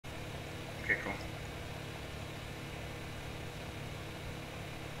Okay, cool.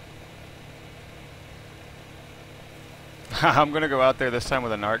 I'm gonna go out there this time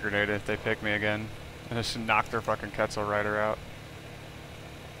with a NARC grenade if they pick me again. And just knock their fucking Quetzal Rider out.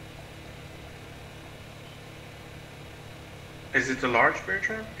 Is it the large bear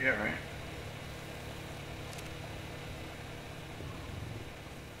trap? Yeah, right.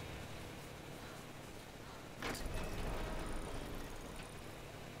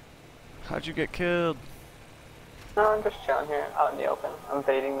 How'd you get killed? No, I'm just chilling here out in the open. I'm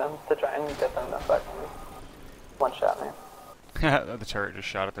baiting them to try and get them to fucking one-shot me. The turret just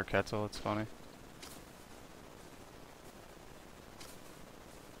shot at their Quetzal, it's funny.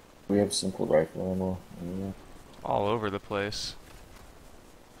 We have simple rifle ammo. Yeah. All over the place.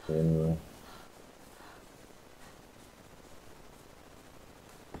 And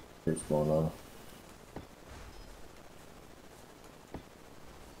what's going on?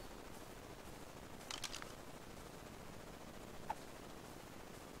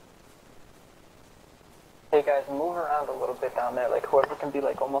 Hey guys, move around a little bit down there. Like whoever can be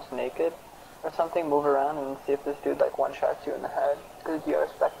like almost naked or something, move around and see if this dude like one-shots you in the head. Because you are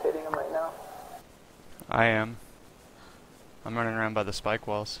spectating him right now. I am. I'm running around by the spike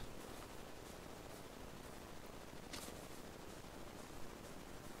walls.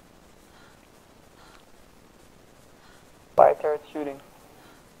 Fire turret shooting.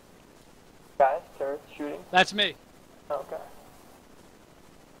 Guys, turret shooting. That's me. Okay.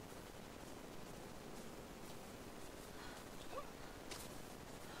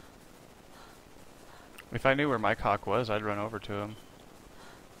 If I knew where Mike Hawk was, I'd run over to him.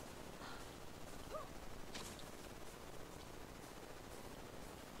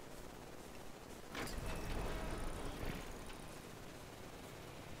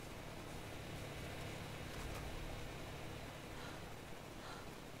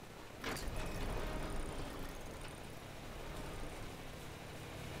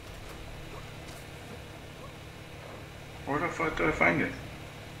 Where the fuck did I find it?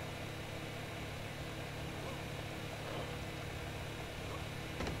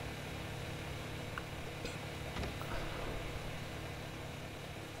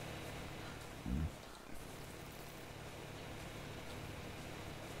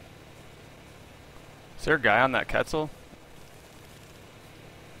 Is there a guy on that Quetzal?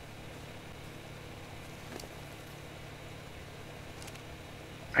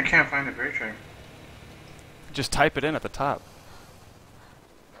 I can't find the bear trap. Just type it in at the top.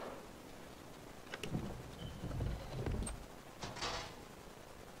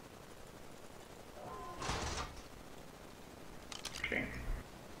 Okay.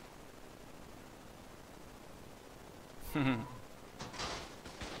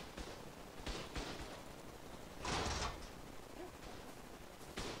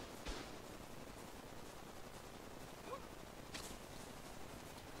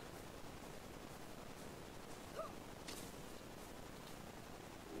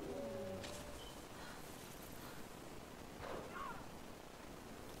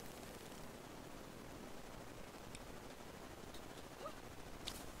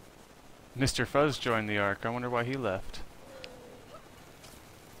 Mr. Fuzz joined the Ark. I wonder why he left.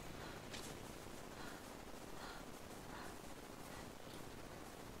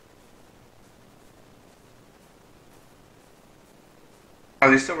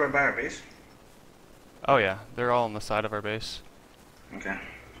 Are they still right by our base? Oh yeah, they're all on the side of our base. Okay.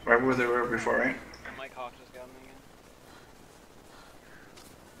 Right where they were before, right? Mike Hawk just got me again.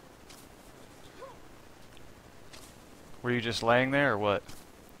 Were you just laying there or what?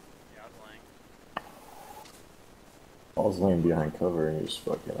 Yeah, I was laying. I was laying behind cover and he just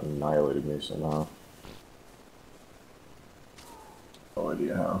fucking annihilated me somehow. No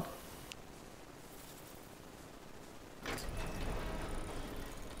idea how.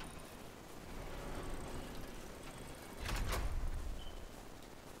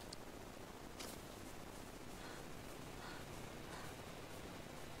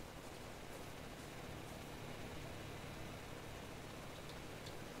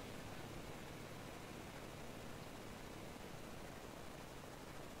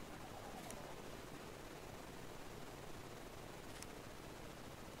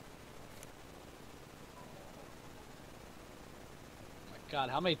 God,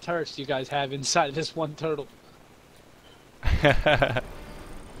 how many turrets do you guys have inside of this one turtle? Yeah,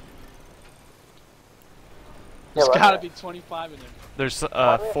 There's why gotta do we be 25 in there. There's Why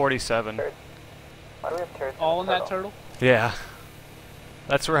do we have 47. turrets? Why do we have turrets All in in the that turtle? Yeah.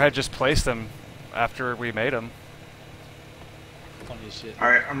 That's where I just placed them after we made them. Funny as shit.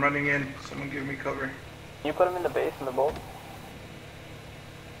 Alright, I'm running in. Someone give me cover. Can you put them in the base in the bolt?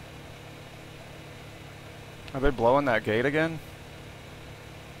 Are they blowing that gate again?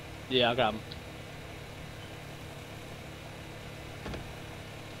 Yeah, I got him.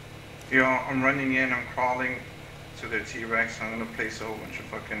 Yo, I'm running in, I'm crawling to their T-Rex. I'm gonna place a whole bunch of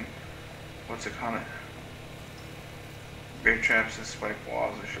fucking, what's it called? Bear traps and spike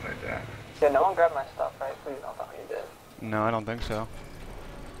walls and shit like that. Yeah, no one grabbed my stuff, right? Please don't tell me you did. No, I don't think so.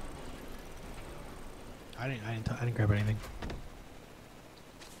 I didn't grab anything.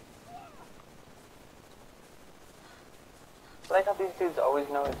 I like how these dudes always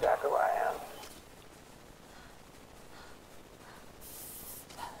know exactly where I am.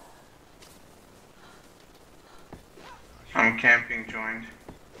 I'm camping joined.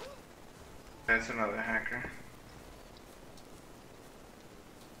 That's another hacker.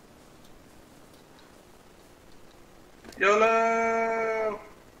 YOLO!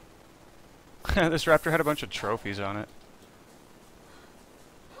 This raptor had a bunch of trophies on it.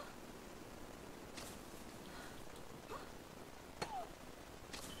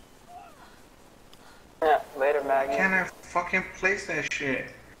 Yeah, later, Maggie. Can I fucking place that shit?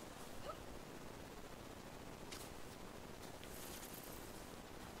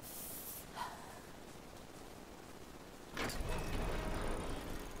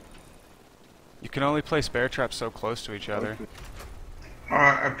 You can only place bear traps so close to each other.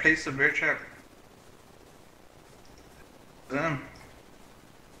 I placed a bear trap. Them.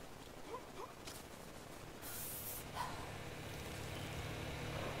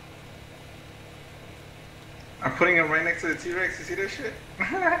 I'm putting it right next to the T-Rex. You see that shit?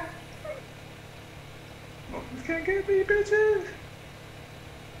 Nothing's gonna get me, bitches.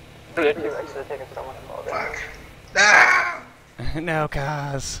 The T-Rex is taking someone involved. Fuck. Ah! No,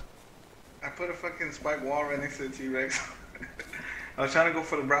 cuz. I put a fucking spike wall right next to the T-Rex. I was trying to go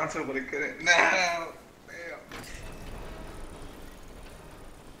for the brown tail, but I couldn't. No! Damn.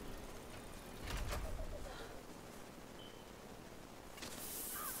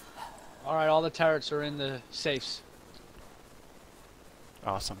 Alright, all the turrets are in the safes.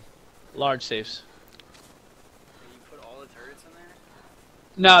 Awesome. Large safes. You put all the turrets in there?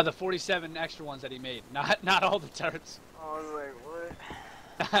 No, the 47 extra ones that he made. Not all the turrets. I was like,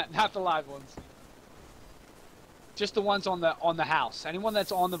 what? Not the live ones. Just the ones on the house. Anyone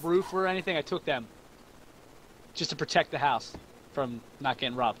that's on the roof or anything, I took them. Just to protect the house from not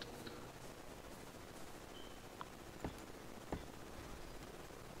getting robbed.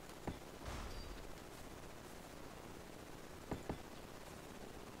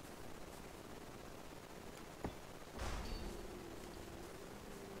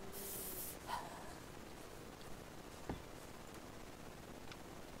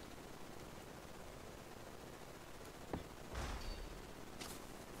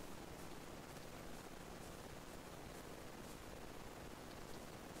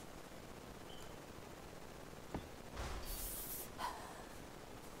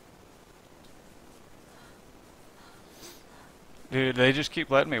 Dude, they just keep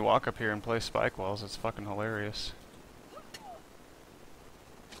letting me walk up here and play spike walls. It's fucking hilarious.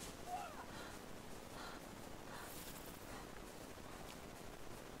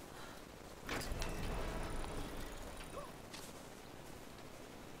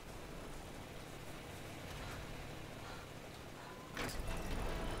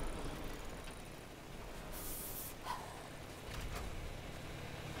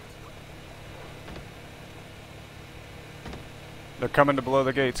 They're coming to blow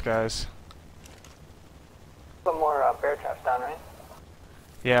the gates, guys. Put more bear traps down, right?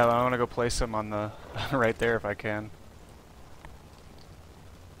 Yeah, I want to go place them on the right there if I can.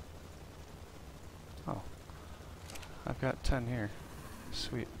 Oh, I've got 10 here.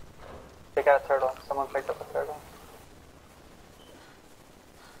 Sweet. Take out a turtle. Someone picked up a turtle.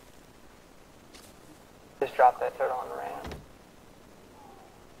 Just drop that turtle and ran.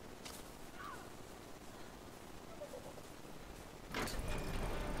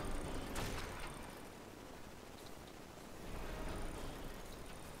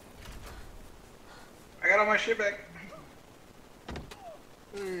 I got all my shit back.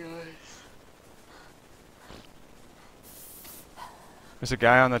 There's a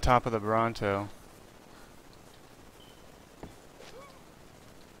guy on the top of the Bronto.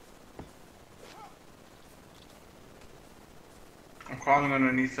 I'm crawling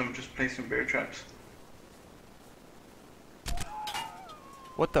underneath them, just placing bear traps.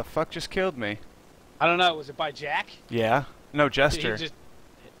 What the fuck just killed me? I don't know. Was it by Jack? Yeah? No, Did Jester. he just,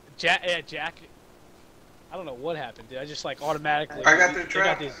 Jack. Yeah, Jack. I don't know what happened, dude. I just like automatically. I got their they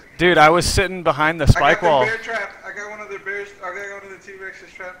trap. these- Dude, I was sitting behind the spike I got wall. the bear trap. I got one of the bears. I got one of the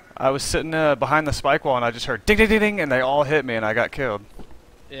T-Rex's trap. I was sitting behind the spike wall and I just heard ding ding ding ding and they all hit me and I got killed.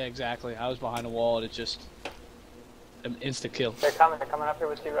 Yeah, exactly. I was behind a wall and it just An insta kill. They're coming up here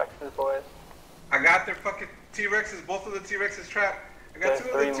with T-Rexes, boys. I got their fucking T-Rexes, both of the T-Rexes trapped. I got There's 2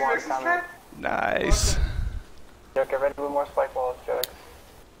 of the 3 more T-Rexes coming. trapped. Nice. Joke, get ready with more spike walls, Jokes.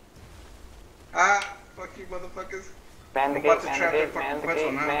 Ah, fuck you motherfuckers. Man the I'm about gate, to man trap the their gate, fucking man the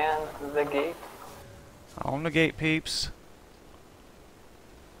pretzel gate, now. man the gate. On the gate, peeps.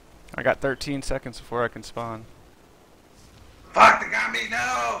 I got 13 seconds before I can spawn. Fuck, they got me,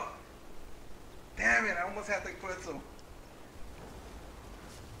 no! Damn it, I almost had the pretzel.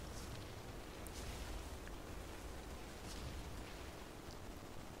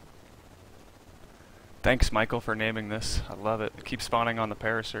 Thanks, Michael, for naming this. I love it. It keeps spawning on the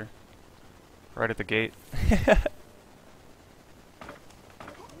Parasaur. Right at the gate. Me?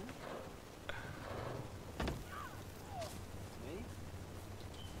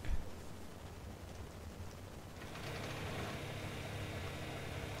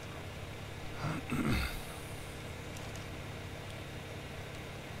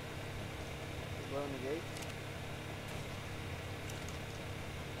 Blowing the gate?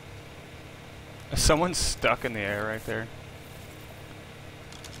 Someone's stuck in the air right there.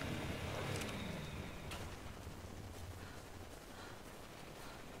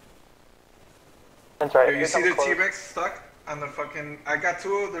 That's right. Here, you Here see comes the close. T-Rex stuck on the fucking... I got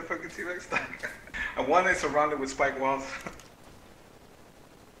 2 of the fucking T-Rex stuck. And one is surrounded with spike walls.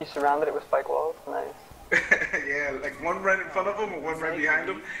 You surrounded it with spike walls. Nice. Yeah, like one right in front of him and one right behind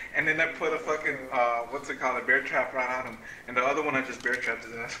him. And then I put a fucking, what's it called, a bear trap right on him. And the other one I just bear trapped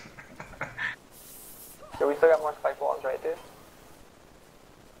his ass. So we still got more spike walls, right, dude?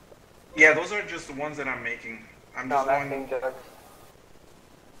 Yeah, those are just the ones that I'm making. I'm No, just I'm going... asking Jugs.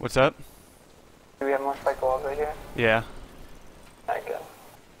 What's up? Do we have more spike walls right here? Yeah. Alright, good.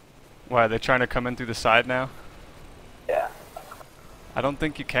 Why, are they trying to come in through the side now? Yeah. I don't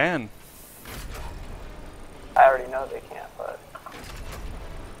think you can. I already know they can't, but...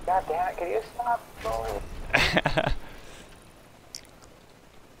 God damn it, could you stop rolling?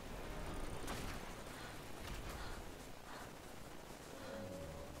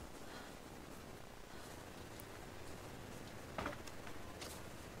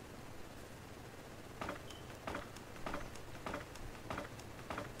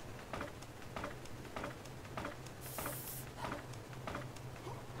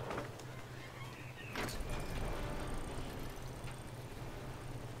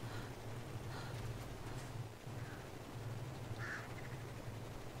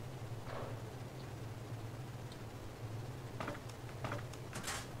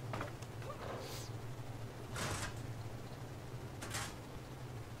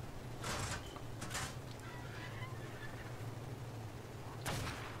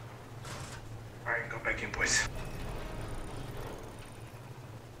 Alright, go back in, boys.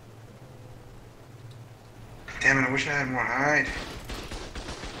 Damn it, I wish I had more hide.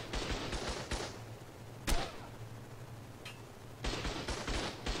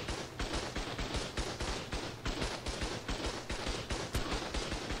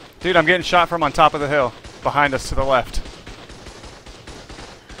 Dude, I'm getting shot from on top of the hill. Behind us to the left.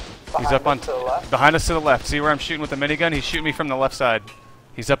 He's up on to the left? behind us to the left. See where I'm shooting with the minigun? He's shooting me from the left side.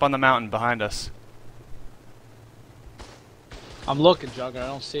 He's up on the mountain behind us. I'm looking, Jugger. I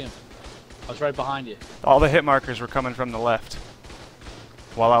don't see him. I was right behind you. All the hit markers were coming from the left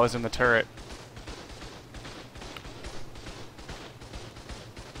while I was in the turret.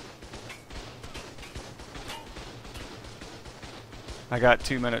 I got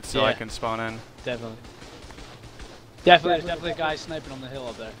 2 minutes so I Yeah. can spawn in. Definitely. There's definitely a guy sniping on the hill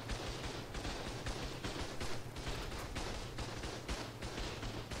up there.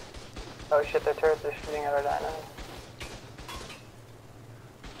 Oh shit, their turrets are shooting at our dinos.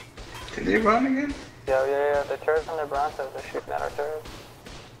 Did they run again? Yeah, the turrets on their Brontos are shooting at our turrets.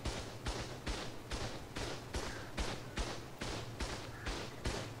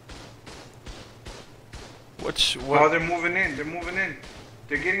 Oh, they're moving in. They're moving in.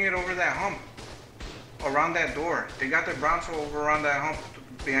 They're getting it over that hump. Around that door. They got their Bronto over around that hump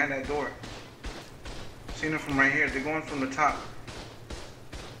behind that door. Seen it from right here. They're going from the top.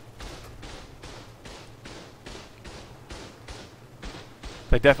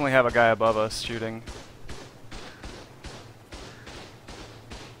 They definitely have a guy above us shooting.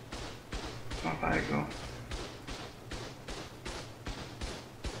 Oh, there you go.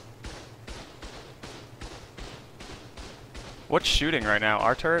 What's shooting right now?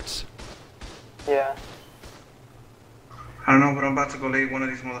 Our turrets? Yeah. I don't know, but I'm about to go lay one of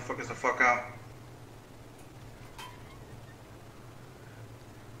these motherfuckers the fuck out.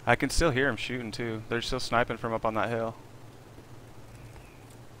 I can still hear him shooting too. They're still sniping from up on that hill.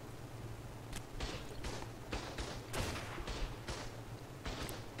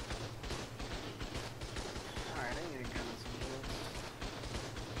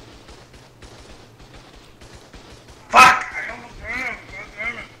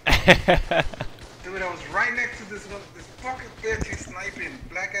 Dude, I was right next to this fucking bitch. He's sniping.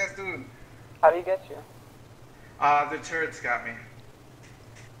 Black ass dude. How do you get you? The turrets got me.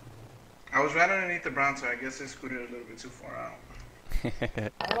 I was right underneath the brown, so I guess they scooted a little bit too far out.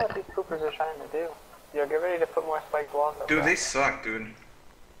 I don't know what these poopers are trying to do. Yo, get ready to put more spiked walls up. Dude, they suck, dude.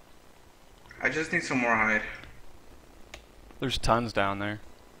 I just need some more hide. There's tons down there.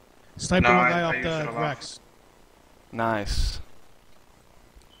 Sniper No, one I guy off used it a the lot. Rex. Nice.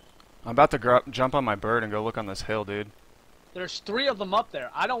 I'm about to jump on my bird and go look on this hill, dude. There's 3 of them up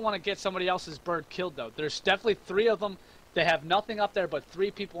there. I don't want to get somebody else's bird killed, though. There's definitely 3 of them. They have nothing up there but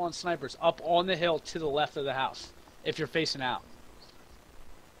 3 people on snipers up on the hill to the left of the house, if you're facing out.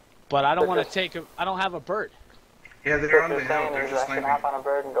 But I don't want to take I don't have a bird. Yeah, What they're on you're the hill. saying They're is just I can sniping. hop on a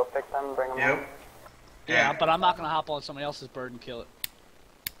bird and go pick them and bring them Yep. home. Yeah, but I'm not going to hop on somebody else's bird and kill it.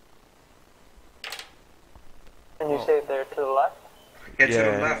 And you say they're to the left? Yeah, to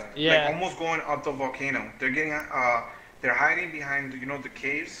Yeah. the left. Yeah. Like almost going up the volcano. They're getting they're hiding behind, you know, the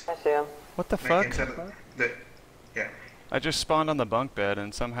caves. I see them. What the Like fuck? inside of the yeah. I just spawned on the bunk bed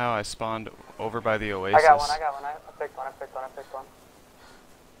and somehow I spawned over by the I oasis. got one. I picked one. I picked one.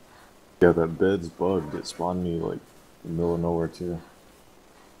 Yeah, that bed's bugged. It spawned me like in the middle of nowhere too.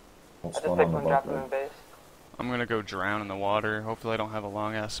 Don't I just spawn picked on the one, bunk dropped him bed. in base. I'm gonna go drown in the water. Hopefully I don't have a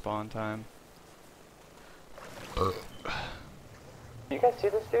long ass spawn time. You guys see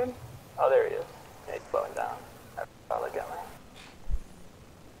this dude? Oh, there he is. Yeah, he's slowing down. That's probably got me.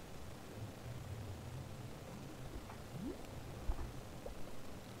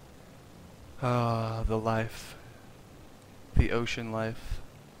 Ah, the life. The ocean life.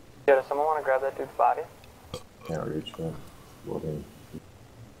 Yo, does someone want to grab that dude's body? Can't reach that. Loading.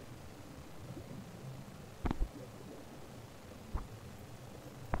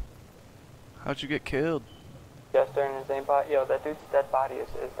 How'd you get killed? Jester and his name body. Yo, that dude's dead body is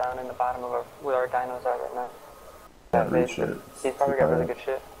down in the bottom of where our dinos are right now. Can't That reach base, it. he's probably got really good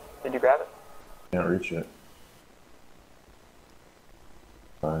shit. Did you grab it? Can't reach it.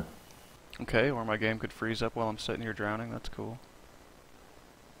 Bye. Okay, or my game could freeze up while I'm sitting here drowning. That's cool.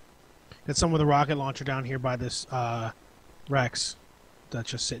 Got someone with a rocket launcher down here by this Rex that's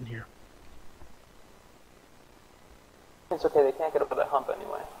just sitting here. It's okay, they can't get over the hump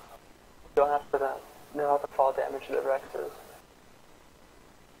anyway. You don't have to fall damage to the Rexes.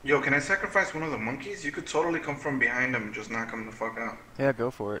 Yo, can I sacrifice one of the monkeys? You could totally come from behind them and just knock them the fuck out. Yeah,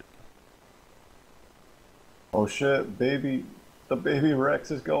 go for it. Oh shit, baby. The baby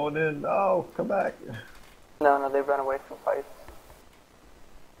Rex is going in. No, come back. No, they've run away from fights.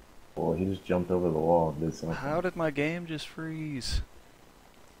 Well, he just jumped over the wall and did something. How did my game just freeze?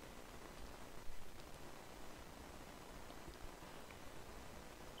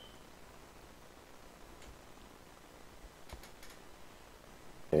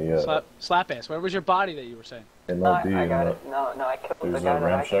 Yeah, Slap ass. Where was your body that you were saying? No, MLB. I got and, it. No, I killed the There's guy a that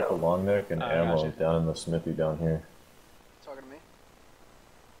I ramshackle killed. long neck and Oh, ammo gotcha. down in the smithy down here. Talking to me?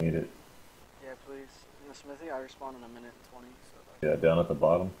 Need it. Yeah, please. In the smithy, I respawn in a minute and 20. So Yeah, down at the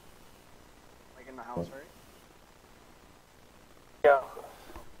bottom. like in the house, right? Yo,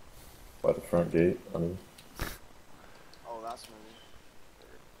 By the front gate. I mean, Oh, that's smithy.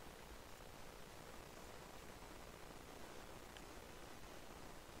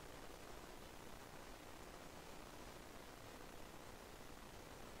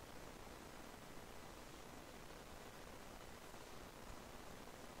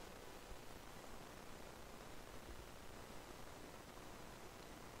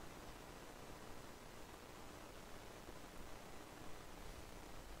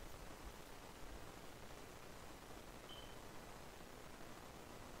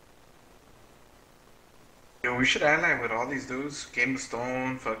 Yo, we should ally with all these dudes. Game of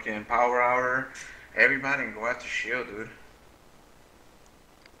Stone, fucking Power Hour, everybody, and go after Shield, dude.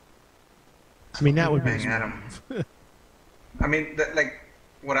 I mean, that would be Bang at him. I mean, like,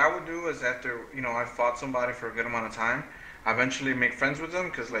 what I would do is after, you know, I fought somebody for a good amount of time, I eventually make friends with them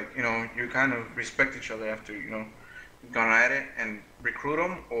because, like, you know, you kind of respect each other after, you know, you've gone at it and recruit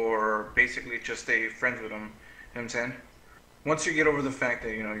them or basically just stay friends with them. You know what I'm saying? Once you get over the fact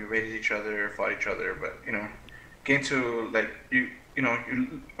that, you know, you rated each other, fought each other, but, you know, get to, like, you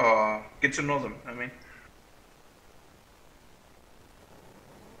get to know them, I mean.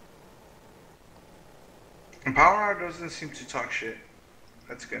 And Power Hour doesn't seem to talk shit.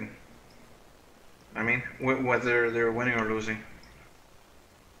 That's good. I mean, whether they're winning or losing.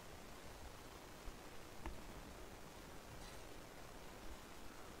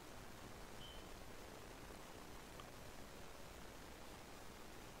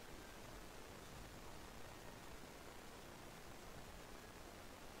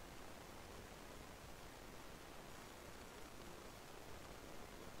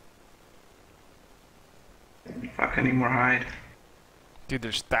 Fuck, I need more hide. Dude,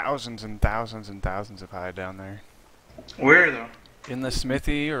 there's thousands and thousands and thousands of hide down there. Where though? In the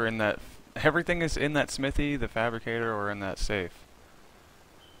smithy or in that... Everything is in that smithy, the fabricator, or in that safe.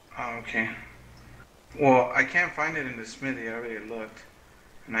 Oh, okay. Well, I can't find it in the smithy. I already looked.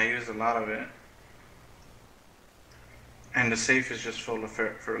 And I used a lot of it. And the safe is just full of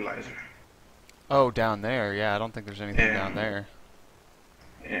fertilizer. Oh, down there. Yeah, I don't think there's anything Yeah. down there.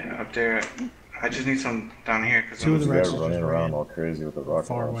 Yeah, up there. I just need some down here because Two of This the guy Rexes running just around ran all crazy with a rocket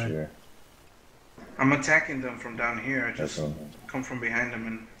far away. launcher. I'm attacking them from down here. I just That's one. come from behind them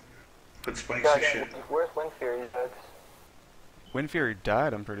and put spikes Yeah, and shit. where's Wind Fury, Zex? Wind Fury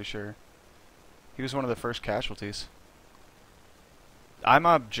died, I'm pretty sure. He was one of the first casualties.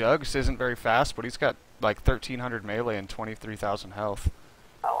 IMOB Jugs isn't very fast, but he's got like 1,300 melee and 23,000 health.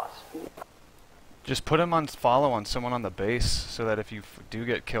 I want speed. Just put him on follow on someone on the base, so that if you do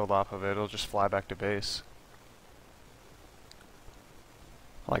get killed off of it, it'll just fly back to base.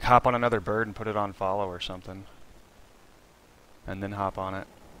 Like hop on another bird and put it on follow or something. And then hop on it.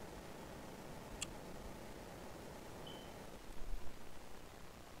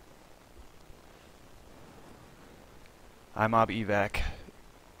 IMOB evac.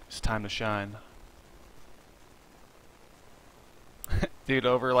 It's time to shine. Dude,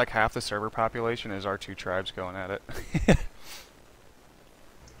 over like half the server population is our two tribes going at it.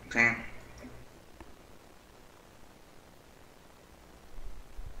 Damn.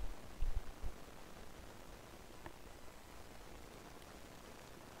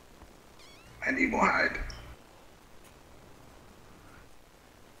 I need more hide.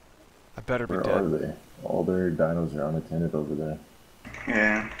 I better be Where dead. are they? All their dinos are unattended over there.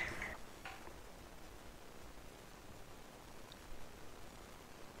 Yeah.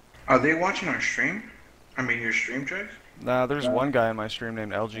 Are they watching our stream? I mean, your stream, Jax? Nah, there's one guy in my stream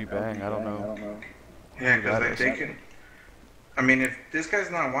named LG Bang. I don't know. Yeah, Who because that like is. they can. I mean, if this guy's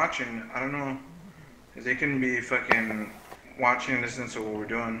not watching, I don't know. 'Cause they can be fucking watching and listening to what we're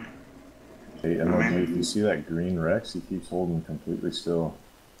doing. Hey, and Man. if you see that green Rex, he keeps holding completely still.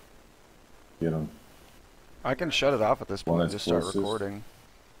 Get him. I can shut it off at this One point and that's just start closest. recording.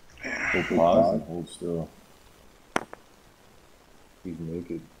 Yeah. Hold pause and hold still. He's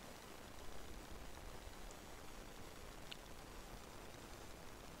naked.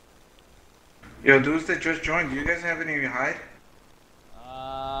 Yo, dudes that just joined, do you guys have any hide?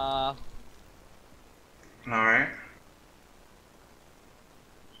 No, right?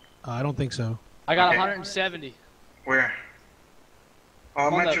 I don't think so. I got Okay. 170. Where? Oh,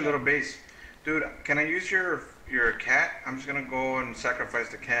 I'm On at that- your little base. Dude, can I use your cat? I'm just gonna go and sacrifice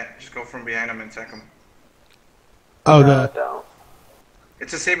the cat. Just go from behind him and attack him. Oh, No, the don't.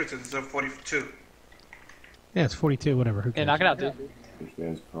 It's a saber tooth, it's a 42. yeah, it's 42. Whatever. Who Yeah, cares? knock it out, dude. This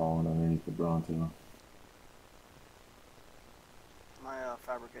guy's crawling underneath the Bronto. My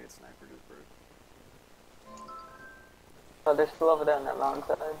fabricated sniper just broke. Oh, they're still over there on that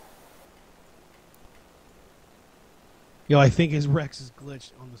mountainside. Yo, I think his Rex is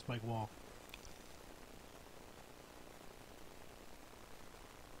glitched on the spike wall.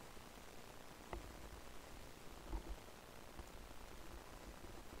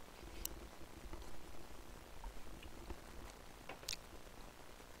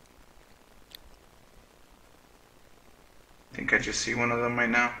 I think I just see one of them right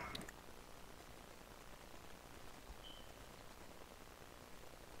now.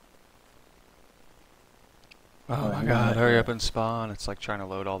 Oh my god, hurry up and spawn. It's like trying to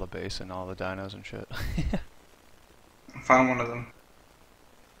load all the base and all the dinos and shit. I found one of them.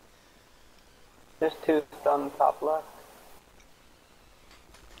 There's two on the top left.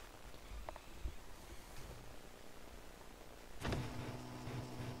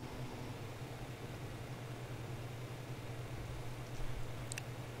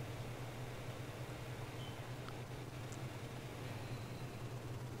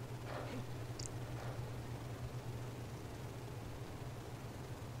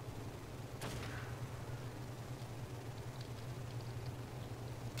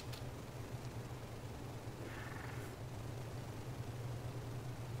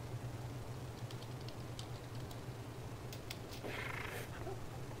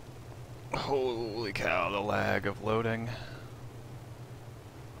 Holy cow, the lag of loading.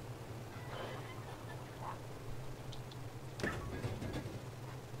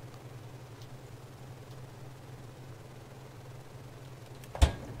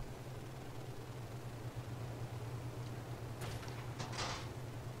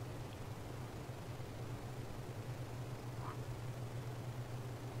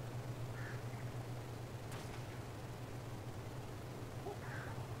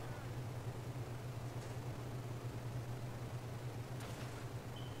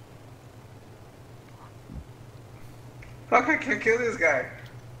 Fuck, I can't kill this guy.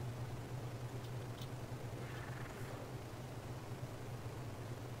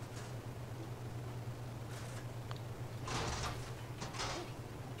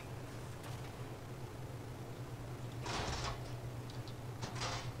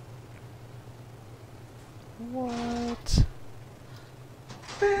 What?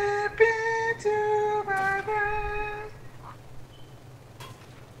 Step into my breath.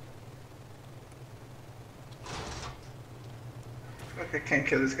 Fuck, I can't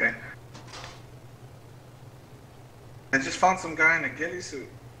kill this guy. I just found some guy in a ghillie suit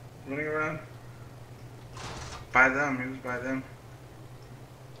running around. By them, he was by them.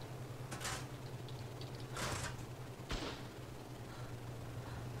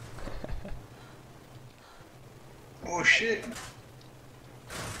 Oh shit.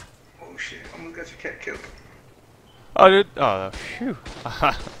 Oh shit, almost got your cat killed. Oh, dude. Oh, phew.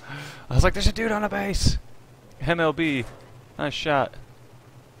 I was like, there's a dude on a base. MLB. Nice shot.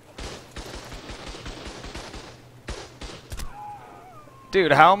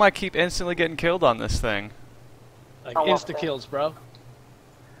 Dude, how am I keep instantly getting killed on this thing? Like Oh, insta okay. kills, bro.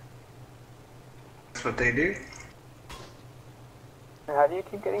 That's what they do. How do you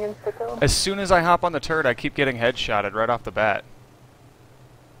keep getting insta-killed? As soon as I hop on the turret, I keep getting headshotted right off the bat.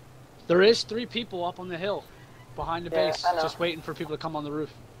 There is 3 people up on the hill, behind the Yeah, base, I know. just waiting for people to come on the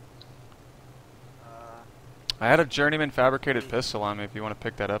roof. I had a journeyman fabricated pistol on me if you want to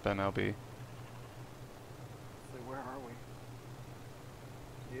pick that up, MLB. So where are we?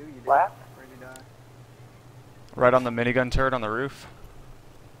 You did. Left? Where'd you die? Right on the minigun turret on the roof.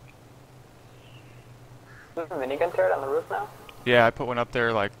 There's a minigun turret on the roof now? Yeah, I put one up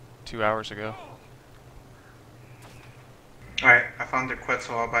there like 2 hours ago. Alright, I found the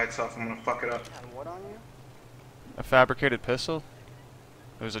Quetzal all by itself. I'm gonna fuck it up. Had what on you? A fabricated pistol?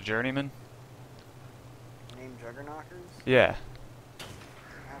 It was a journeyman? Named Juggernauckers? Yeah. I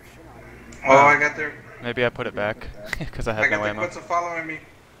have shit on you. Oh, I got their Maybe I put it back because I I had got no the ammo. Quetzal following me.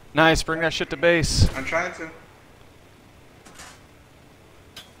 Nice, bring that shit to base. I'm trying to. No,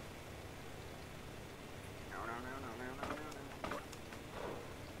 no, no, no, no, no, no.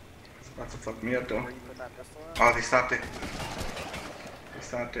 It's about to fuck me up though. Where you put that pistol at? Oh, they stopped it. They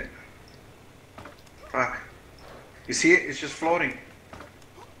stopped it. Fuck. You see it? It's just floating.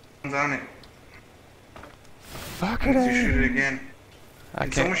 Someone's on it. Fuck I it. need to shoot it again. I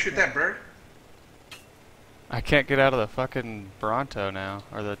Can someone can't. shoot that bird? I can't get out of the fucking Bronto now,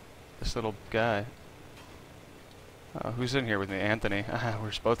 or this little guy. Who's in here with me? Anthony.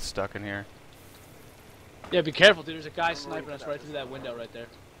 We're both stuck in here. Yeah, be careful, dude. There's a guy sniping us right through that window right there.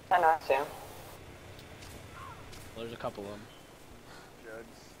 I know, I see him. Well, there's a couple of them.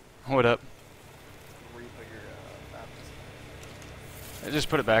 Jugs. What up? Where you put your Baptist? I just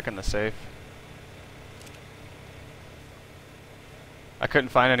put it back in the safe. I couldn't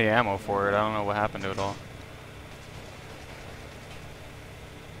find any ammo for it. I don't know what happened to it all.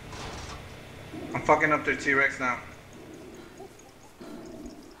 I'm fucking up their T-Rex now.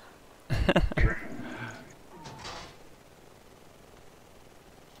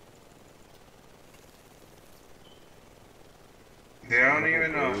 They don't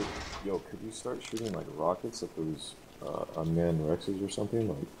even know. Yo, could you start shooting like rockets at those unmanned Rexes or something?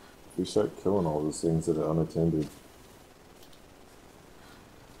 Like, if we start killing all those things that are unattended.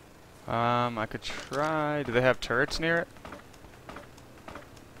 I could try. Do they have turrets near it?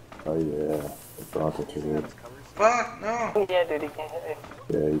 Oh yeah, the Bronco turret. Fuck, no. Yeah, dude, he can't hit me.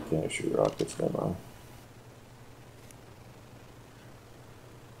 Yeah, you can't shoot rockets that long.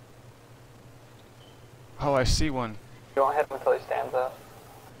 Oh, I see one. You won't hit him until he stands up.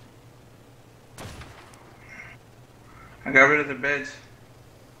 I got rid of the beds.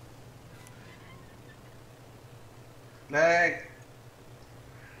 Lag.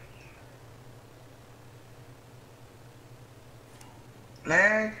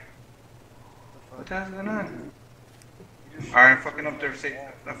 Lag. What the hell's going on? Alright, I'm fucking up their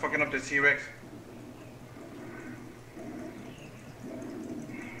I'm fucking up the T-Rex.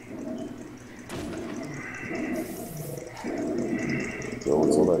 Yo,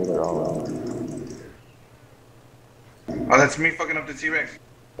 what's all that other all around? Oh, that's me fucking up the T-Rex.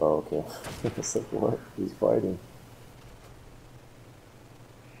 Oh, okay. It's like, what? Who's fighting?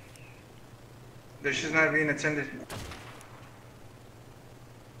 This shit's not being attended.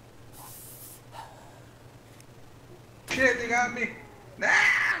 Shit, they got me. Nah!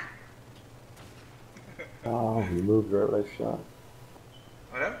 Oh, you moved right where I shot.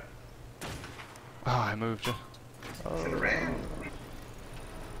 What up? Oh, I moved. Should've ran.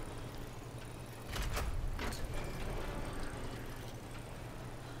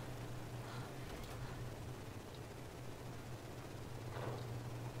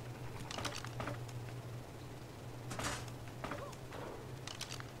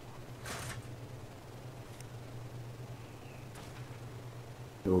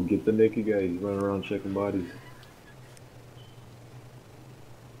 Go get the naked guy. He's running around checking bodies.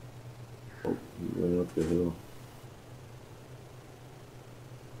 Oh, he's running up the hill.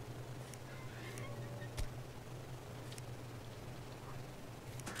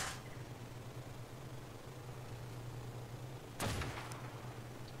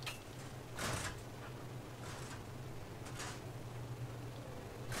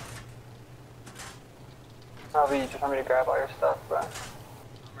 Robbie, you just want me to grab all your stuff, bro? I'm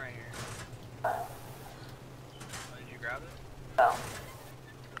right here. Oh, did you grab it? No.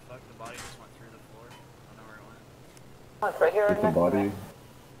 The fuck? The body just went through the floor? I don't know where it went. Oh, it's right here. Get right the next to body. me.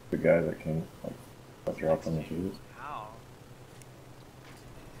 The guy that came, like, got dropped on the street. How?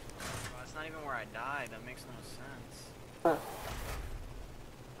 Bro, that's not even where I died. That makes no sense. Huh.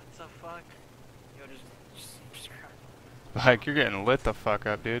 What the fuck? Yo, just grab it. Like, you're getting lit the fuck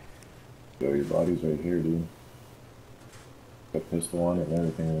up, dude. Yo, your body's right here, dude. Got pistol on it and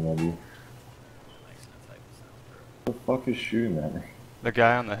everything in the you. Makes no type of sense, bro. What the fuck is shooting at me? The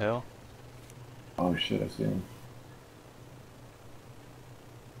guy on the hill. Oh shit, I see him.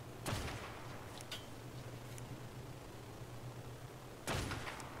 Can't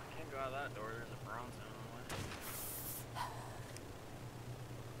go out that door. There's a bronze zone on the way.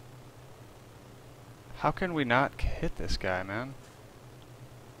 How can we not hit this guy, man?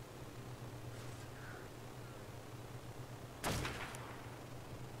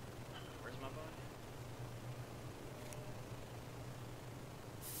 Where's my body?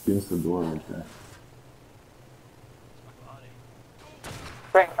 Against the door right there. Where's my body?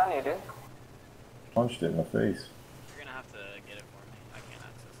 Frank's on you, dude. Punched it in the face. You're gonna have to get it for me. I can't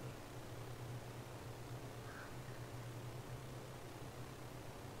access it.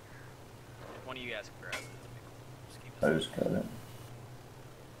 If one of you guys can grab it, that'd be cool. Just keep I this. just got it. That's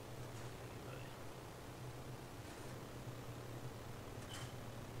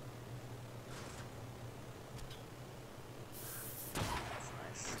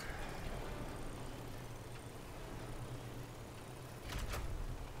nice.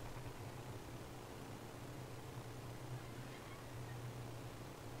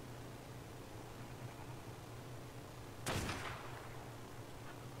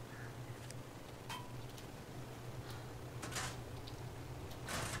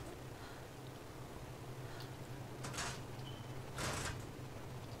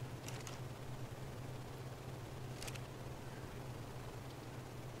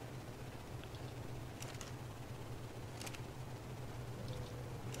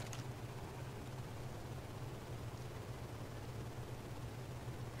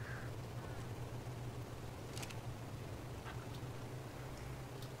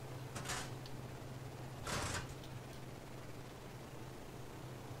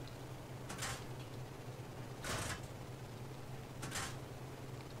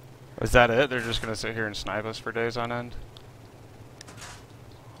 Is that it? They're just gonna sit here and snipe us for days on end?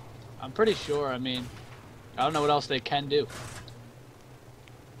 I'm pretty sure. I mean, I don't know what else they can do.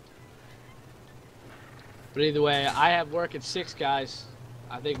 But either way, I have work at 6, guys.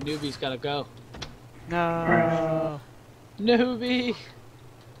 I think Newbie's gotta go. No. Newbie!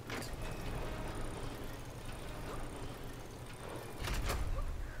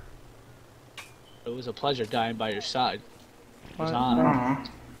 It was a pleasure dying by your side. It was an honor. Uh-huh.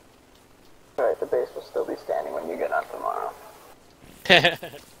 Alright, the base will still be standing when you get on tomorrow.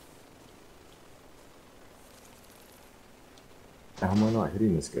 How am I not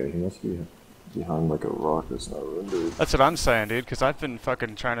hitting this guy? He must be behind like a rock that's not rendered. That's what I'm saying, dude, because I've been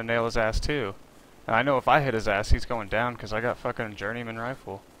fucking trying to nail his ass too. And I know if I hit his ass, he's going down because I got fucking journeyman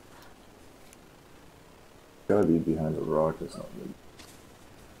rifle. Gotta be behind a rock that's not rendered.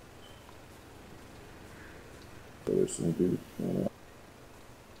 So there's some dude. Yeah.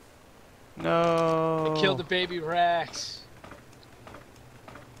 No. They killed the baby Rex.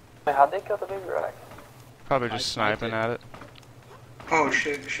 Wait, how'd they kill the baby Rex? Probably I just sniped sniping it. at it. Oh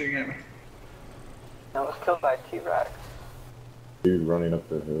shit, shooting at me. No, it was killed by T-Rex. Dude running up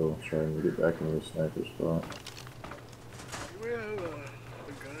the hill trying to get back into the sniper spot. We have a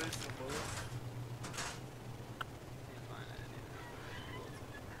gun and some bullets.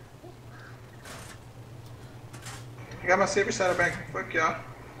 I got my saber saddle back. Fuck y'all.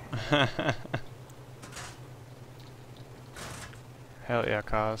 Hell yeah,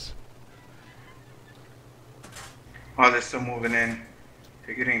 cause. Oh, they're still moving in.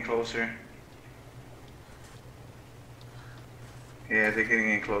 They're getting closer. Yeah, they're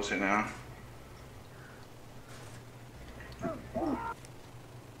getting in closer now.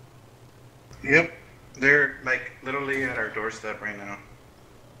 Yep. They're like literally at our doorstep right now.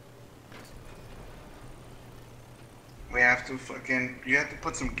 We have to fucking. You have to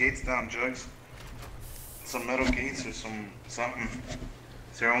put some gates down, Jugs. Some metal gates or something.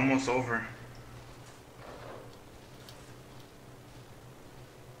 They're almost over.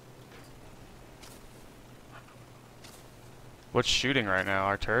 What's shooting right now?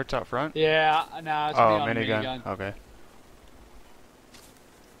 Our turrets out front? Yeah, no, it's me Oh, on a minigun. Okay.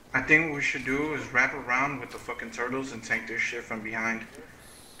 I think what we should do is wrap around with the fucking turtles and tank their shit from behind.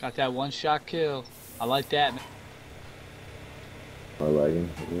 Got that one shot kill. I like that, man. Am I lagging?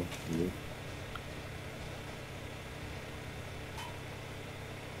 Yeah.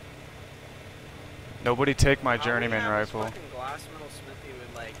 Nobody take my We journeyman have rifle. This fucking glass metal smithy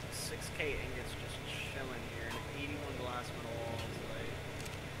with like 6k ingots just chilling here and 81 glass metal walls. Like,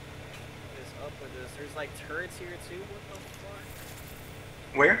 what is up with this? There's like turrets here too. What the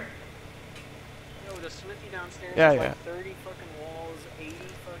fuck? Where? Yo, the smithy downstairs Yeah, has yeah. like 30 fucking walls, 80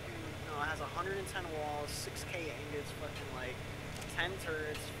 fucking. No, it has 110 walls, 6k ingots, fucking like 10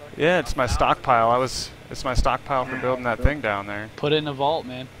 turrets. Fucking Yeah, it's my 1,000 stockpile. It's my stockpile for building that thing down there. Put it in the vault,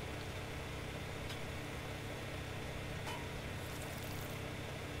 man.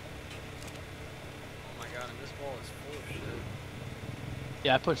 Oh my god, and this wall is full of shit.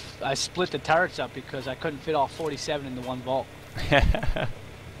 Yeah, I split the turrets up because I couldn't fit all 47 into one vault.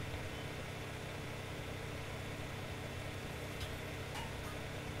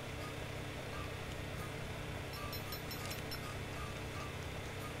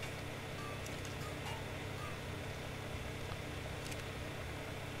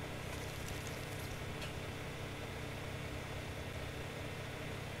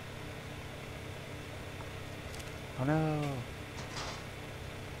 Oh no.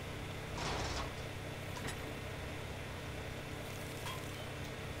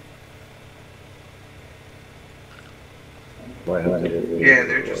 Might have to get rid of Yeah, it,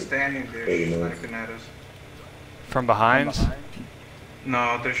 they're like, just standing there 30 minutes. sniping at us. From behind? No,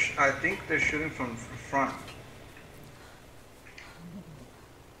 I think they're shooting from front.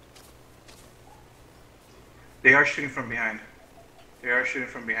 They are shooting from behind. They are shooting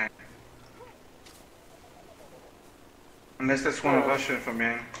from behind. Unless that's one of us shooting from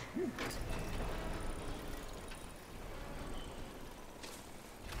behind.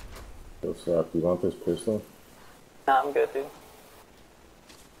 Yo, Sock, you want this pistol? Nah, I'm good, dude.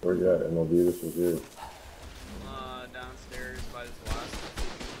 Where you at? MLB, this was you. Downstairs by this last shit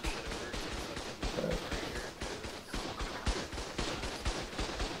over.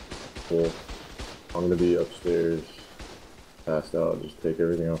 Cool. I'm gonna be upstairs, passed out. Just take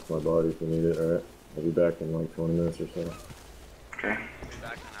everything off my body if you need it, alright? I'll be back in like 20 minutes or so. Okay. Be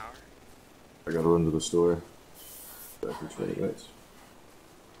back in an hour. I gotta run to the store. Back in 20 minutes.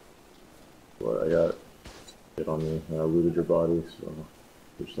 But I got it on me. I looted your body, so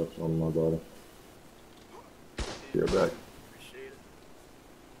your stuff's on my body. Be right back. Appreciate it.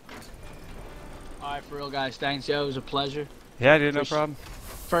 Alright, for real, guys. Thanks, yo. It was a pleasure. Yeah, dude, no problem.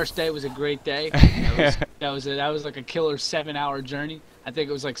 First day was a great day. That was like a killer 7-hour journey. I think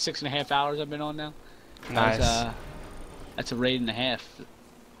it was like 6.5 hours I've been on now. Nice. That's a raid and a half.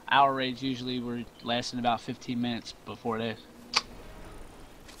 Our raids usually were lasting about 15 minutes before this.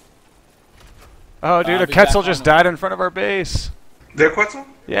 Oh, dude, I'll a be back Quetzal on just the- died in front of our base. Their Quetzal?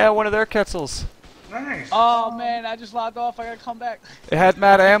 Yeah, one of their Quetzals. Nice. Oh man, I just logged off. I gotta come back. It had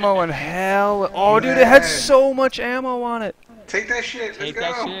mad ammo and hell. Oh, dude, it had so much ammo on it. Take that shit. Take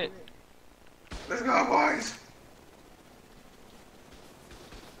Let's that go. shit. Let's go, boys.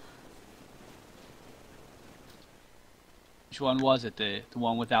 Which one was it? The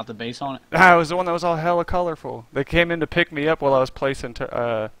one without the base on it? Ah, it was the one that was all hella colorful. They came in to pick me up while I was placing.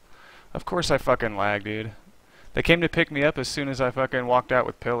 Of course I fucking lagged, dude. They came to pick me up as soon as I fucking walked out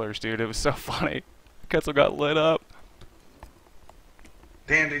with pillars, dude. It was so funny. Quetzal got lit up.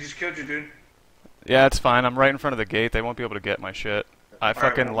 Damn, they just killed you, dude. Yeah, it's fine. I'm right in front of the gate. They won't be able to get my shit. I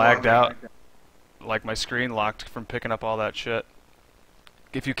fucking well, lagged well, out. Like my screen locked from picking up all that shit.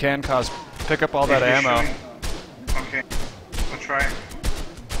 If you can, cause pick up all that You're ammo. shooting. Okay. We'll try it.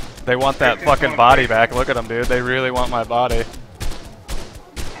 They want that Everything's fucking going body great. back. Look at them, dude. They really want my body.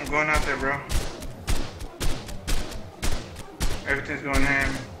 I'm going out there, bro. Everything's going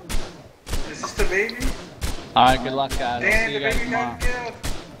ham. Is this the baby? Alright, good luck, guys. I'll Damn, see the you guys baby tomorrow. got killed.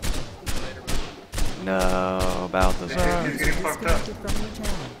 No, Balthazar. He's getting fucked up.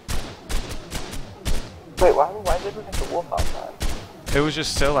 Wait, why did we think the wolf outside? It was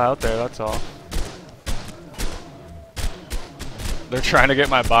just still out there, that's all. They're trying to get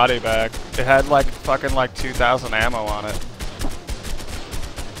my body back. It had like fucking like 2,000 ammo on it.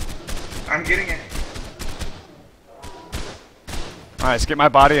 I'm getting it. Alright, let's get my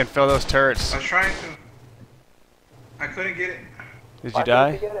body and fill those turrets. I was trying to. I couldn't get it. Did Why you couldn't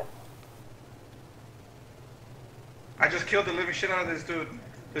die? you get it? I just killed the living shit out of this dude.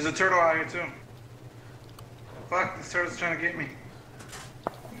 There's a turtle out here too. Fuck, this turtle's trying to get me.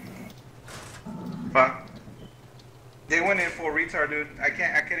 Fuck. They went in for a retard, dude. I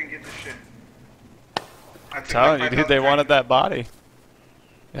couldn't get this shit. I took Telling like you, dude, they 5,000 wanted that body.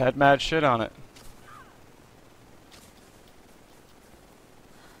 It had mad shit on it.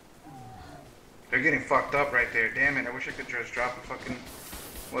 They're getting fucked up right there. Damn it, I wish I could just drop a fucking...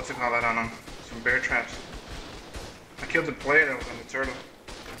 What's it called that on them? Some bear traps. I killed the player that was on the turtle.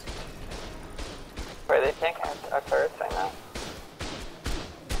 Wait, they can't catch our turrets right now.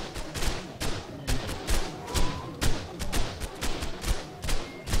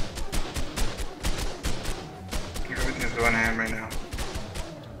 Everything's going ham right now.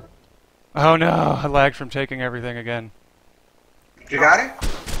 Oh no, I lagged from taking everything again. You got it?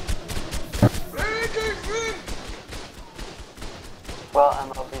 Well,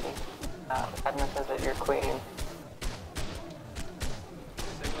 MLB. Admin says that you're queen.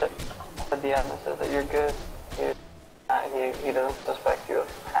 But the admin says that you're good. He doesn't suspect you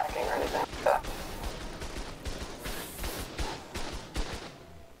of hacking or anything like that.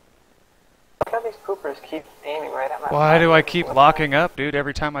 Look how these poopers keep aiming right at my Why do I keep What's locking up, dude,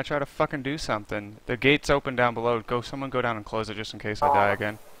 every time I try to fucking do something? The gate's open down below. Someone go down and close it just in case I die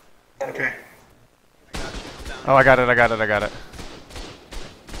again. Okay. Oh, I got it. Get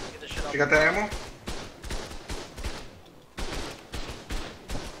the shit off. You got that ammo?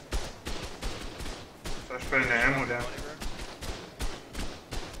 So I was putting the ammo down.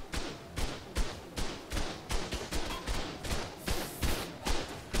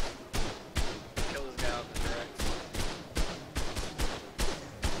 Kill this guy off the direct.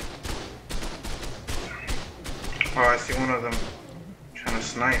 Oh, I see one of them trying to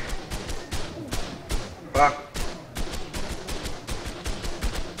snipe. Fuck.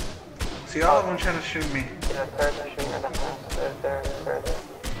 See all of them trying to shoot me. Yeah, turrets are shooting at us. They're there.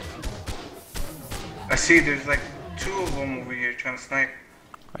 I see there's like 2 of them over here trying to snipe.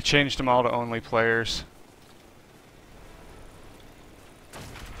 I changed them all to only players.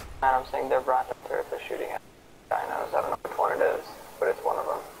 And I'm saying their branch of turrets are shooting at dinos. I don't know which one it is, but it's one of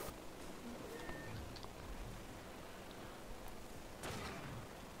them.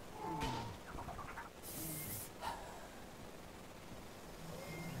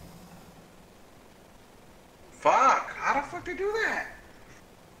 Fuck! How the fuck they do that?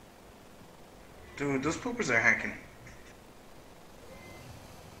 Dude, those poopers are hacking.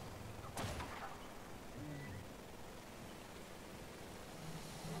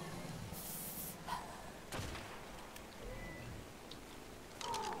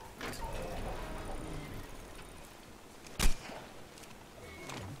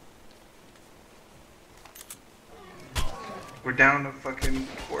 We're down to fucking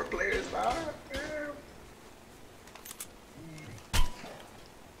 4 players now.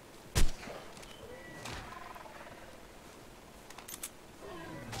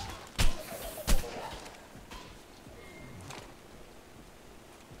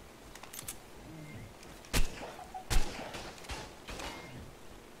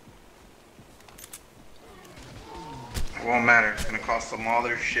 It won't matter. It's gonna cost them all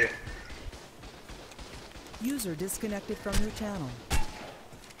their shit. User disconnected from your channel.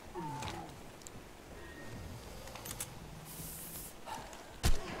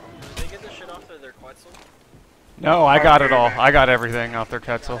 Did they get the shit off of their Quetzal? No, I got it all. I got everything off their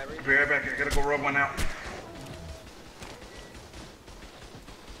Quetzal. I'll be right back. I gotta go rub one out.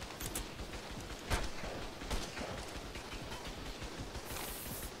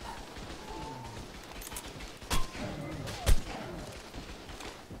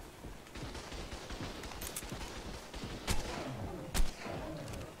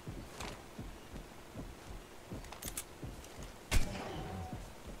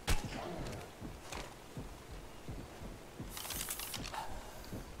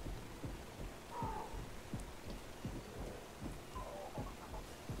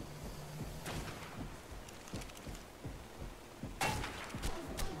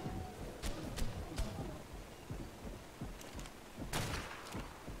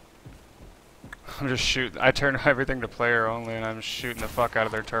 I'm just shooting. I turned everything to player only, and I'm shooting the fuck out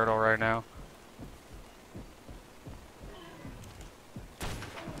of their turtle right now.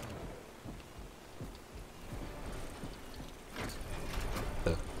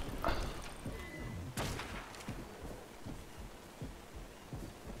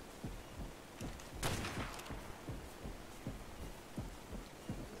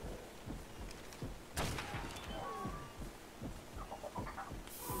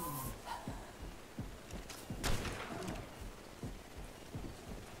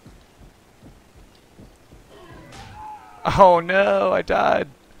 Oh no, I died.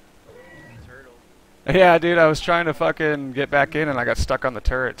 Turtle. Yeah, dude, I was trying to fucking get back in and I got stuck on the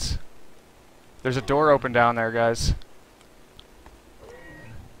turrets. There's a door open down there, guys.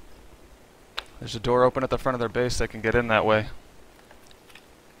 There's a door open at the front of their base. They can get in that way.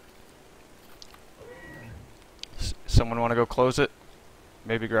 Someone want to go close it?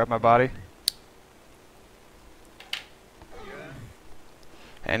 Maybe grab my body?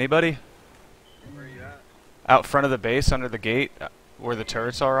 Anybody? Where are you at? Out front of the base, under the gate, where the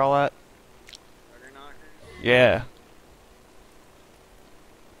turrets are all at? Murder knockers? Yeah.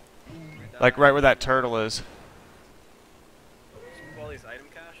 Right Like down right where that turtle is. All these item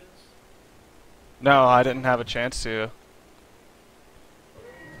caches? No, I didn't have a chance to. You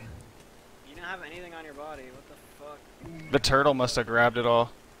don't have anything on your body. What the fuck? The turtle must have grabbed it all.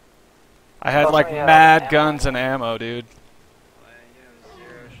 I had Oh, like yeah, mad ammo. guns and ammo, dude. Why, you have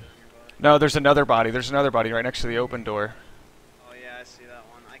zero shit on your body. No, there's another body. There's another body right next to the open door. Oh yeah, I see that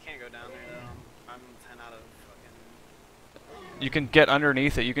one. I can't go down there though. I'm 10 out of fucking... You can get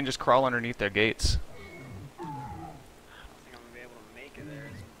underneath it. You can just crawl underneath their gates. I don't think I'm gonna be able to make it there.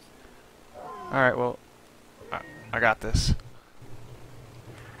 is what I'm saying. Alright, well, I got this.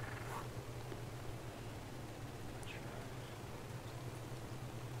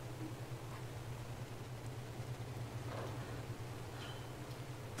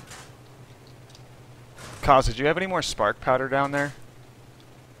 Kaz, did you have any more spark powder down there?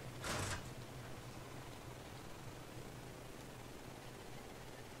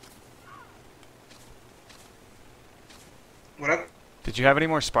 What up? Did you have any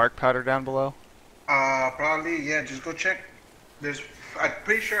more spark powder down below? Probably, yeah, just go check. I'm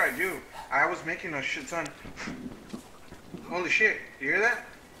pretty sure I do. I was making a shit ton. Holy shit, you hear that?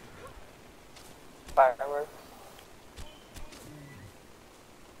 Fireworks.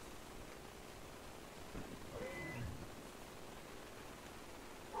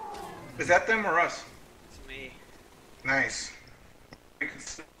 Is that them or us? It's me. Nice. We can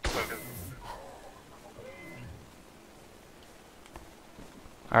see-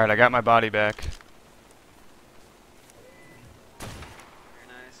 Alright, I got my body back. Very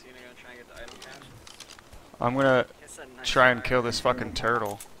nice. You gonna go try and get the item cache? I'm gonna Kiss that nice try and fire. kill this fucking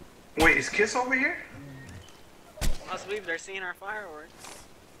turtle. Wait, is Kiss over here? Must believe they're seeing our fireworks.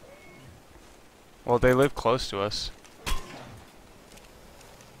 Well, they live close to us.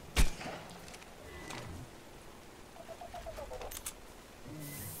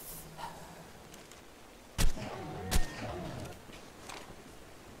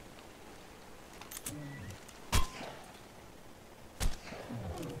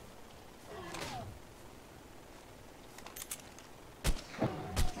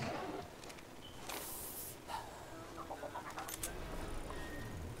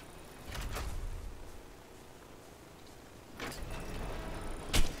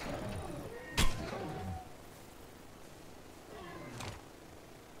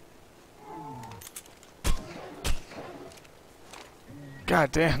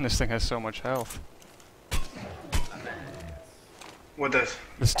 God damn, this thing has so much health. What does?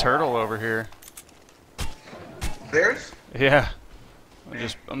 This turtle over here. Theirs? Yeah. I'm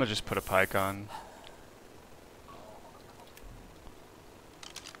gonna just put a pike on.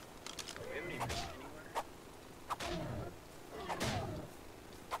 We haven't even been anywhere.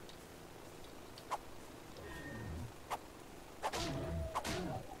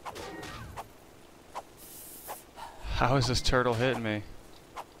 How is this turtle hitting me?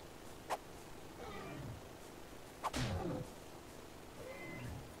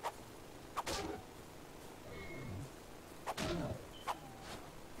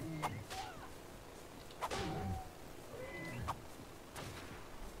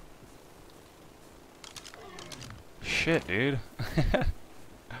 Shit, dude. Have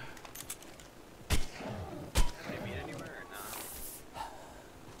they been anywhere or not?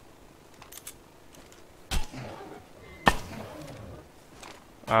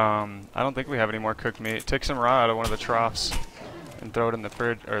 I don't think we have any more cooked meat. Take some raw out of one of the troughs and throw it in the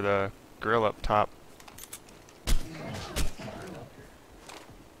fridge or the grill up top.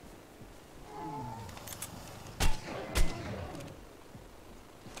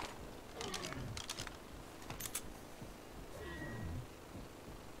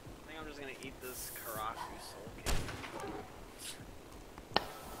 I think I'm just gonna eat this Karaku soul cake.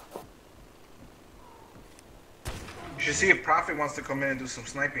 You should see if Prophet wants to come in and do some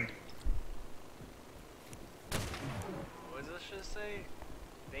sniping. What does this just say?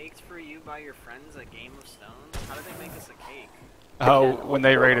 Baked for you by your friends at Game of Stones? How did they make us a cake? Oh, when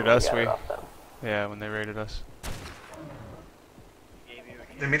they raided us, Got we... it off them. Yeah, when they raided us. Gave you a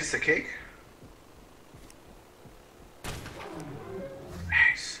cake? They made us a cake?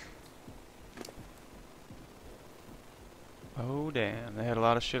 Oh damn, they had a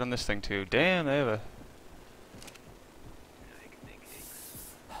lot of shit on this thing too. Damn, they have a... Yeah, they can make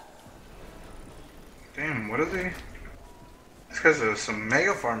cakes. Damn, what are they? These guys are some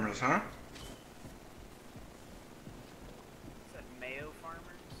mega farmers, huh? Is that Mayo Farmers?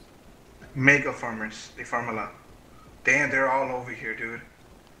 Mega farmers. They farm a lot. Damn, they're all over here, dude.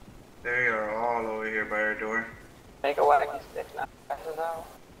 They are all over here by our door. Make a wagon stick now. Passes out.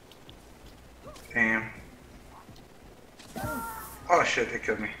 Damn. Oh shit, they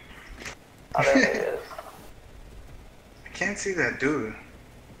killed me. Oh, there he is. I can't see that dude.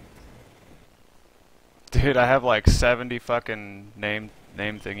 Dude, I have like 70 fucking name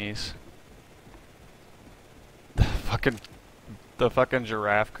thingies. The fucking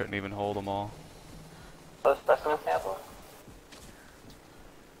giraffe couldn't even hold them all. Those specimen samples.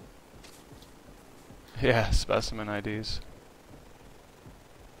 Yeah, specimen IDs.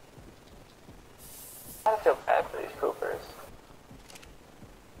 I feel bad for these poopers.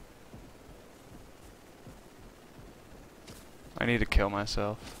 I need to kill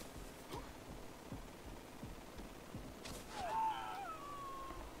myself.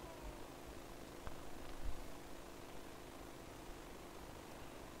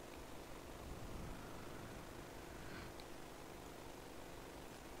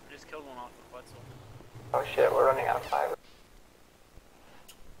 I just killed one off the Quetzal. Oh shit, we're running out of fiber.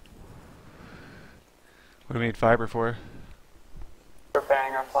 What do we need fiber for?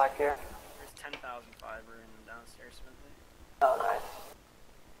 Preparing our flak here. There's 10,000 fiber in the downstairs smithy. Oh, nice.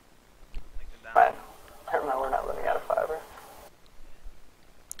 Like the down. Right. Remember, we're not running out of fiber.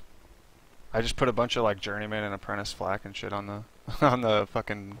 I just put a bunch of like journeyman and apprentice flak and shit on the on the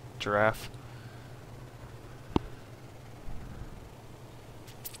fucking giraffe.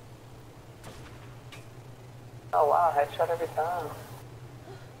 Oh wow, headshot every time.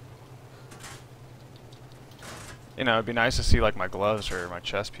 You know, it'd be nice to see like my gloves or my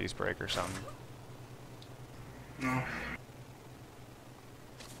chest piece break or something. No.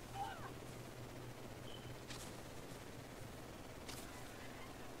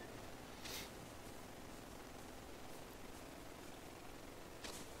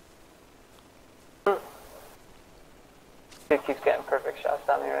 Dude keeps getting perfect shots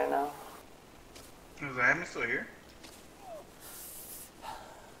on me right now. Is the admin still here?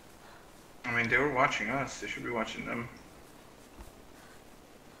 I mean, they were watching us. They should be watching them.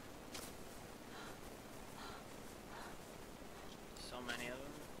 So many of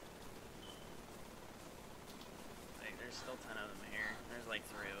them. Like, there's still 10 of them here. There's like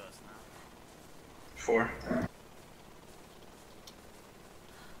 3 of us now. 4.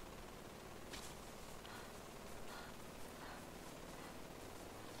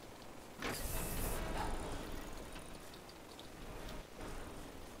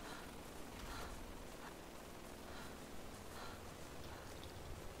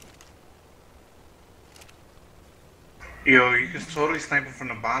 Yo, you can totally snipe them from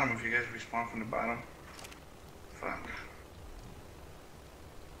the bottom if you guys respawn from the bottom. Fuck.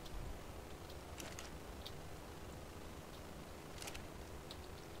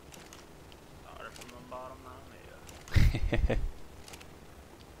 Oh, they're from the bottom now? Yeah.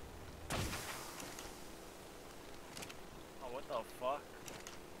 Oh, what the fuck?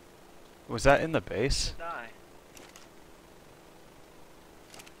 Was that in the base? Die.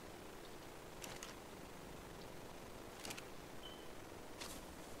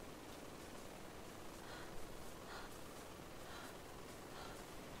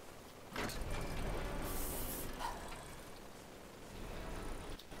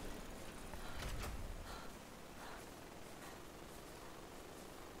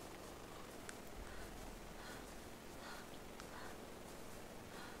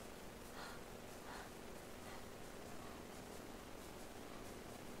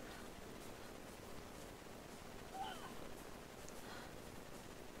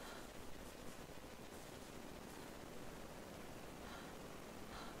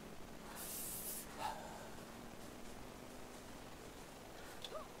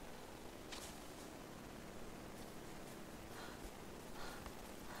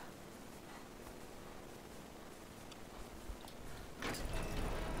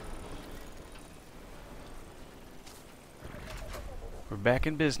 We're back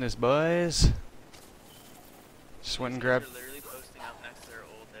in business, boys. Just went and grabbed. They're literally posting up next to their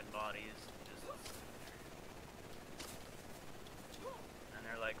old dead bodies. Just and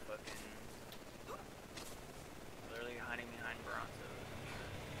they're like fucking literally hiding behind bronzos and shit.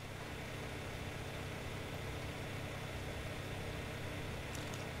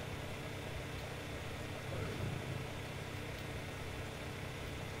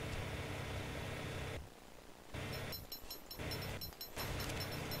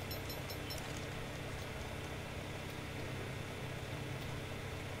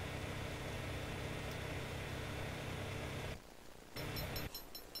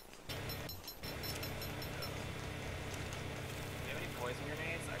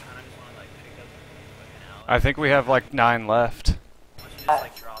 I think we have like 9 left. Why don't you just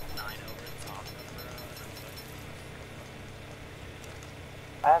like drop 9 over the top of them,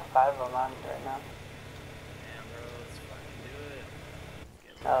 bro? I have 5 of them on me right now. Damn, bro, let's fucking do it.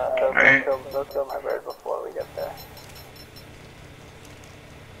 Let's get Alright. They'll kill my bird before we get there. Why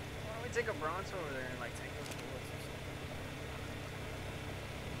don't we take a Bronto over there and like take those bullets or something?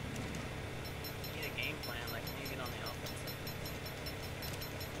 Need a game plan, like when you get on the offensive.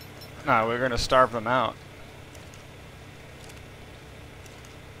 Nah, we're gonna starve them out.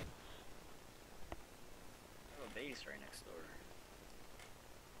 We have a base right next door.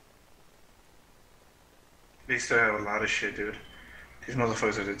 They still have a lot of shit, dude. These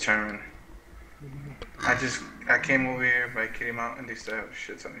motherfuckers are determined. I came over here by Kitty Mountain, they still have a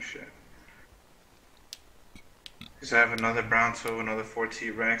shit ton of shit. Because I have another Bronto, another 4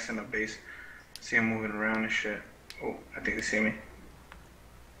 T-Rex, and a base. See them moving around and shit. Oh, I think they see me.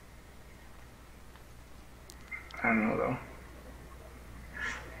 I don't know though.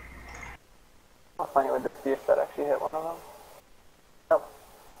 How funny would this be if that actually hit one of them? Nope.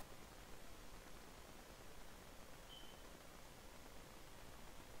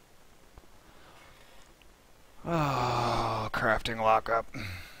 Oh, crafting lockup.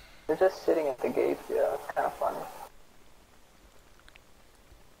 They're just sitting at the gates, yeah, it's kind of funny.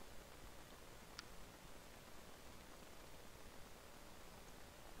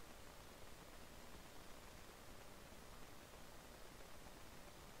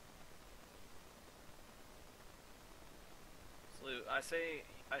 Loot. I say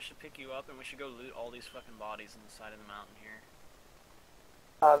I should pick you up and we should go loot all these fucking bodies on the side of the mountain here.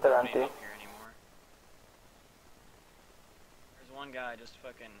 They're Nobody empty. up here anymore. There's one guy, just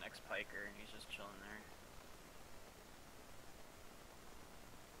fucking ex-piker, and he's just chilling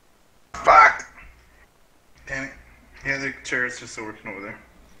there. Fuck! Damn it. Yeah, the turrets are still working over there.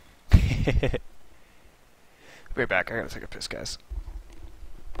 Be back, I gotta take a piss, guys.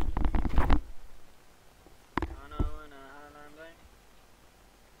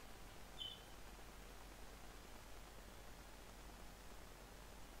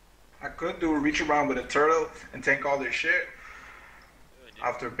 I could do a reach around with a turtle and take all their shit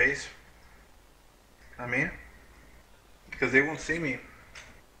off their base. I mean, because they won't see me.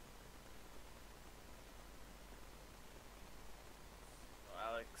 Well,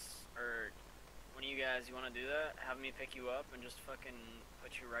 Alex, or one of you guys, you want to do that? Have me pick you up and just fucking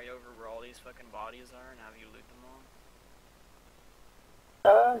put you right over where all these fucking bodies are and have you loot them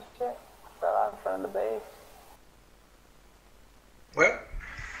all? Oh shit, fell out in front of the base. Well,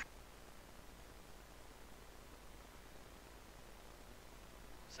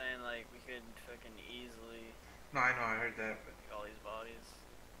 Saying like we could fucking easily no, I know, I heard that, but take all these bodies.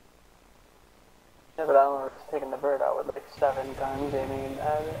 Yeah, but I don't know if it's taking the bird out with like 7 guns aiming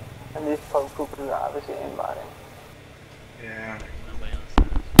at it. And these poopers are obviously aimbotting. yeah. Nobody else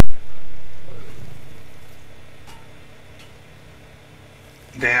says.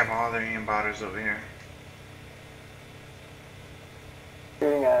 They have all their aimbotters over here.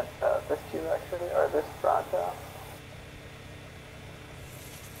 Shooting at this T-Rex or this Bronto.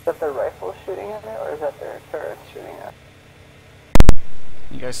 Is that their rifle shooting at it, or is that their turret shooting at it?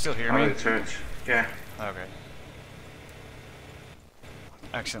 You guys still hear All me? the turrets. Yeah. Okay.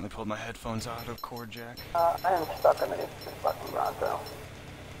 Accidentally pulled my headphones out of cord jack. I am stuck underneath this fucking Bronto.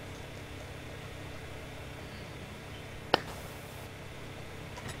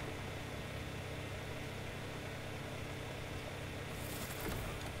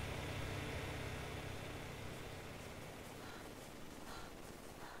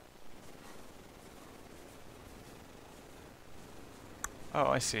 Oh,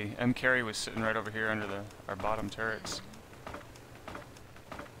 I see. M. Carey was sitting right over here under our bottom turrets.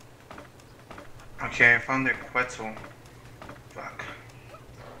 Okay, I found their Quetzal. Fuck.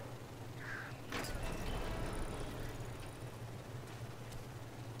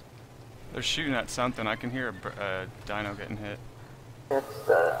 They're shooting at something. I can hear a dino getting hit. It's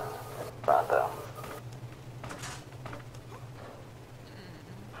Bronto.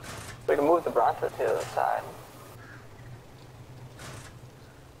 We can move the Bronto to the other side.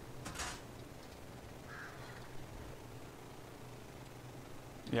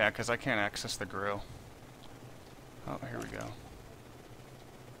 Yeah, because I can't access the grill. Oh, here we go.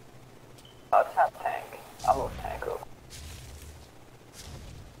 Oh, it's not tank. I'll move tank real quick.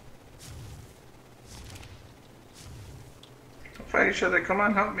 Don't fight each other. Come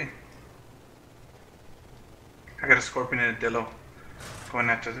on, help me. I got a Scorpion and a Dillo. Going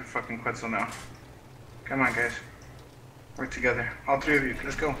after the fucking Quetzal now. Come on, guys. Work together. All 3 of you.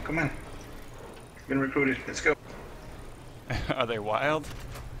 Let's go. Come on. Been recruited. Let's go. Are they wild?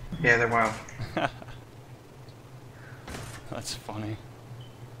 Yeah, they're wild. That's funny.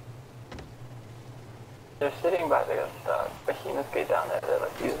 They're sitting by the behemoth gate down there. They're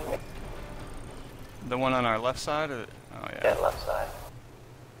like using it. The one on our left side? Or oh, yeah. Yeah, left side.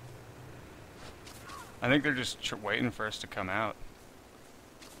 I think they're just waiting for us to come out.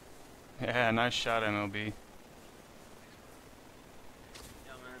 Yeah, nice shot, MLB. Yeah,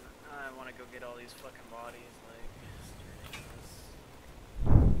 man. I want to go get all these fucking bodies. Like, it's ridiculous.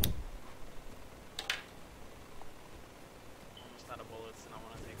 Almost out of bullets, and I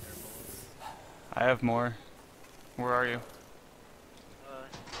want to take their bullets. I have more. Where are you?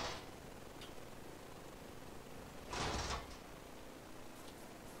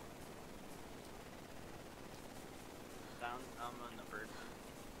 Down. I'm on the bird.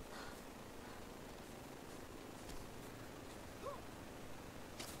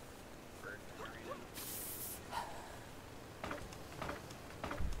 Bird arena.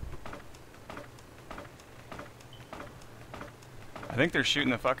 I think they're shooting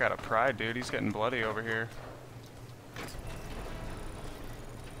the fuck out of Pride, dude. He's getting bloody over here.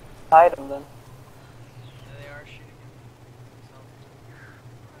 Hide them then. They are shooting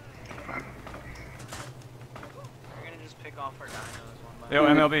him. We're gonna just pick off our dinos one by Yo,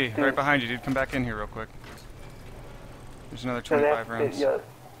 one. MLB, right behind you, dude. Come back in here real quick. There's another So 25 rounds.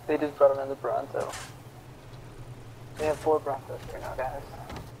 they just brought them in the Bronto. They have 4 Broncos here now, guys.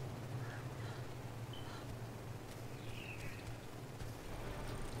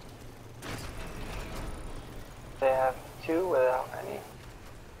 They have 2 without any.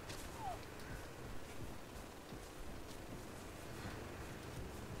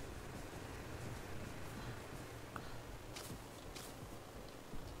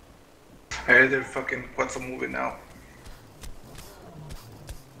 Hey, they're fucking what's a moving now?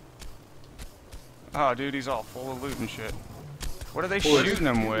 Oh, dude, he's all full of loot and shit. What are they Who is shooting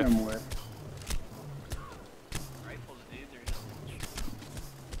him with? Rifles, dude. They're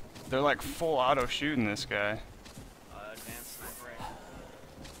just They're like full auto shooting this guy. advanced sniper rifle.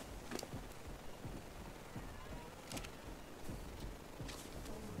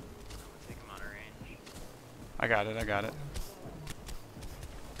 Take him out of range. I got it, I got it.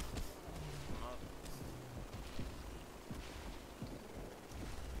 Come up.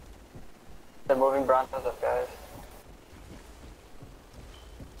 They're moving Broncos up, guys.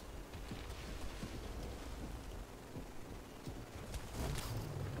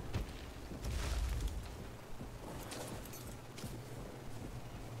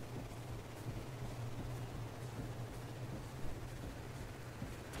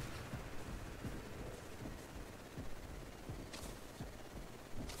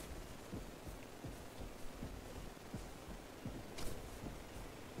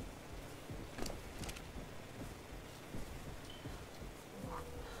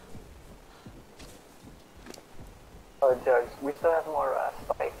 Oh, Jugs, we still have more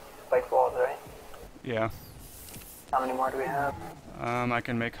spike walls, right? Yeah. How many more do we have? I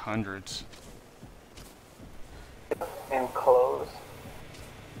can make hundreds. And close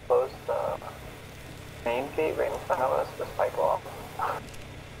the main gate right in front of us, the spike wall.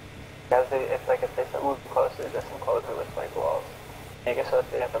 Guys, if they start moving closer, just enclose it with spike walls. Make it so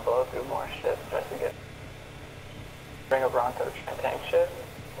that they have to blow through more shit just to get bring a Bronto to try and tank shit.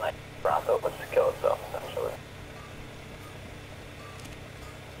 Like Bronto would just kill itself essentially.